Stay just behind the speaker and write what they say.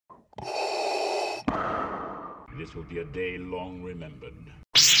This will be a day long remembered.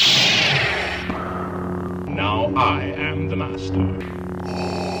 Now I am the master.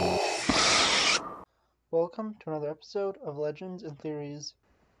 Welcome to another episode of Legends and Theories,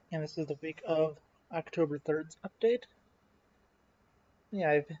 and this is the week of October 3rd's update.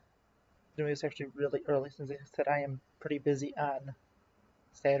 Yeah, I've been doing this actually really early since I said I am pretty busy on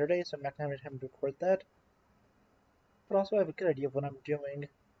Saturday, so I'm not going to have time to record that. But also I have a good idea of what I'm doing,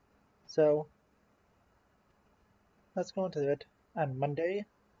 so let's go into it. On Monday,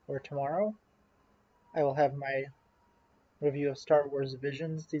 or tomorrow, I will have my review of Star Wars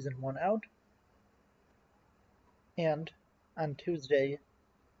Visions Season 1 out. And on Tuesday,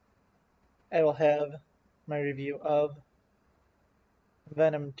 I will have my review of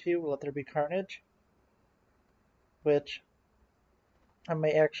Venom 2, Let There Be Carnage, which I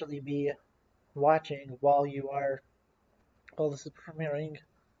may actually be watching while this is premiering.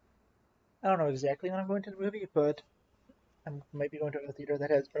 I don't know exactly when I'm going to the movie, but I might be going to a theater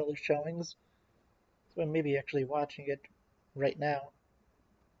that has early showings, so I may be actually watching it right now.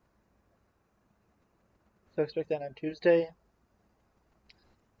 So expect that on Tuesday,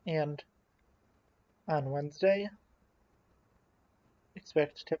 and on Wednesday,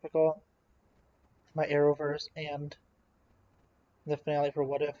 expect typical my Arrowverse and the finale for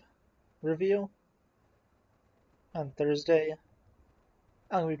What If review. On Thursday,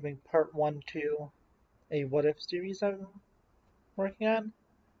 I'm going to be doing part 1 to a What If series I'm working on,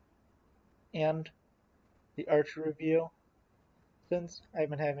 and the Archer review, since I've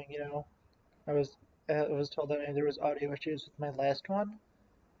been having, I was told that there was audio issues with my last one,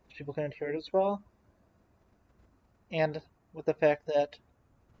 people couldn't hear it as well, and with the fact that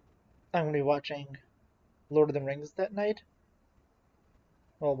I'm going to be watching Lord of the Rings that night,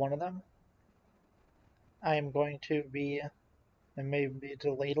 well, one of them, I am going to be, and maybe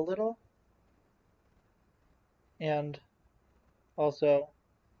delayed a little, and also,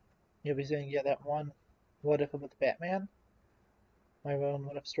 you'll be seeing, that one What If with Batman, my own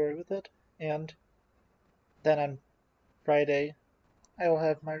What If story with it, and then on Friday, I will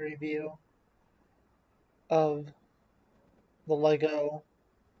have my review of the Lego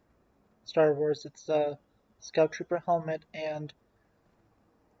Star Wars. It's a Scout Trooper helmet and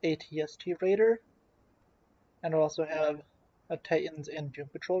AT-ST Raider, and I'll also have a Titans and Doom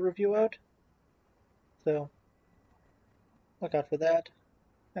Patrol review out, so look out for that.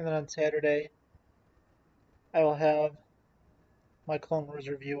 And then on Saturday, I will have my Clone Wars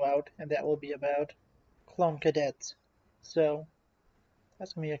review out, and that will be about Clone Cadets. So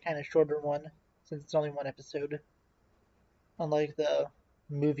that's going to be a kind of shorter one, since it's only one episode, unlike the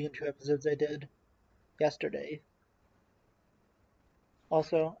movie and 2 episodes I did yesterday.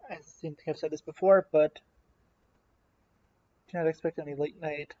 Also, I think I've said this before, but do not expect any late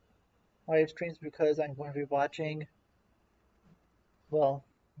night live streams because I'm going to be watching, the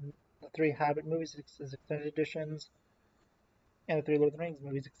 3 Hobbit movies extended editions and the 3 Lord of the Rings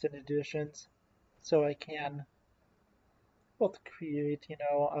movies extended editions, so I can both create,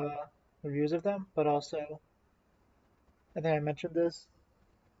 reviews of them, but also, I think I mentioned this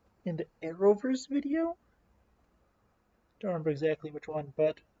in the Arrowverse video? Don't remember exactly which one,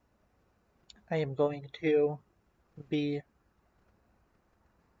 but I am going to be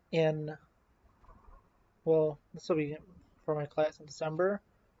in, this will be for my class in December.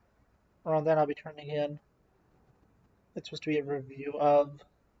 Around then I'll be turning in, it's supposed to be a review of,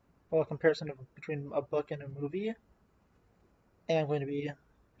 a comparison between a book and a movie. And I'm going to be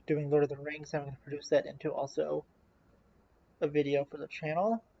doing Lord of the Rings, and I'm going to produce that into also a video for the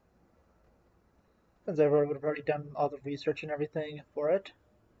channel, since I would have already done all the research and everything for it.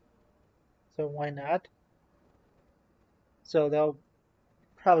 So why not? So that'll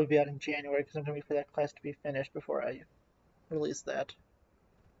probably be out in January, because I'm going to wait for that class to be finished before I release that.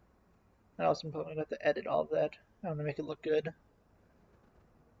 And also I'm probably going to have to edit all of that. I'm going to make it look good.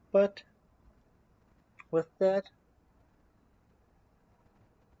 But with that,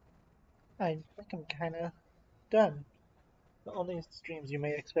 I think I'm kind of done. The only streams you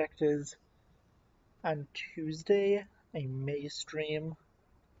may expect is on Tuesday, I may stream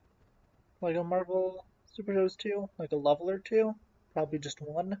Lego Marvel Super Heroes 2, like a level or two, probably just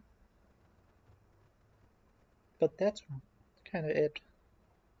one. But that's kind of it.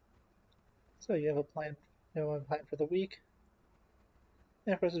 So you have a plan, for the week.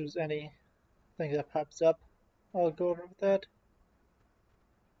 And of course, if there's anything that pops up, I'll go over with that.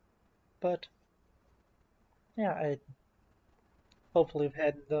 But yeah, I hopefully have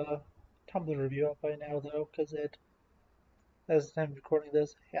had the Tumblr review up by now, though, because it, as the time of recording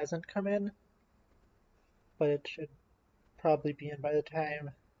this, hasn't come in. But it should probably be in by the time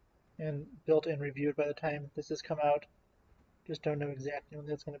and built and reviewed by the time this has come out. Just don't know exactly when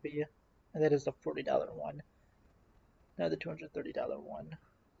that's going to be. And that is the $40 one, not the $230 one.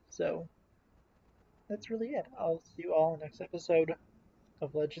 So that's really it. I'll see you all in the next episode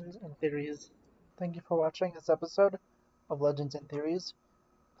of Legends and Theories. Thank you for watching this episode of Legends and Theories.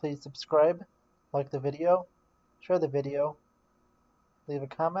 Please subscribe, like the video, share the video, leave a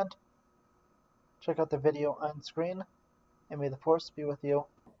comment, check out the video on screen, and may the Force be with you.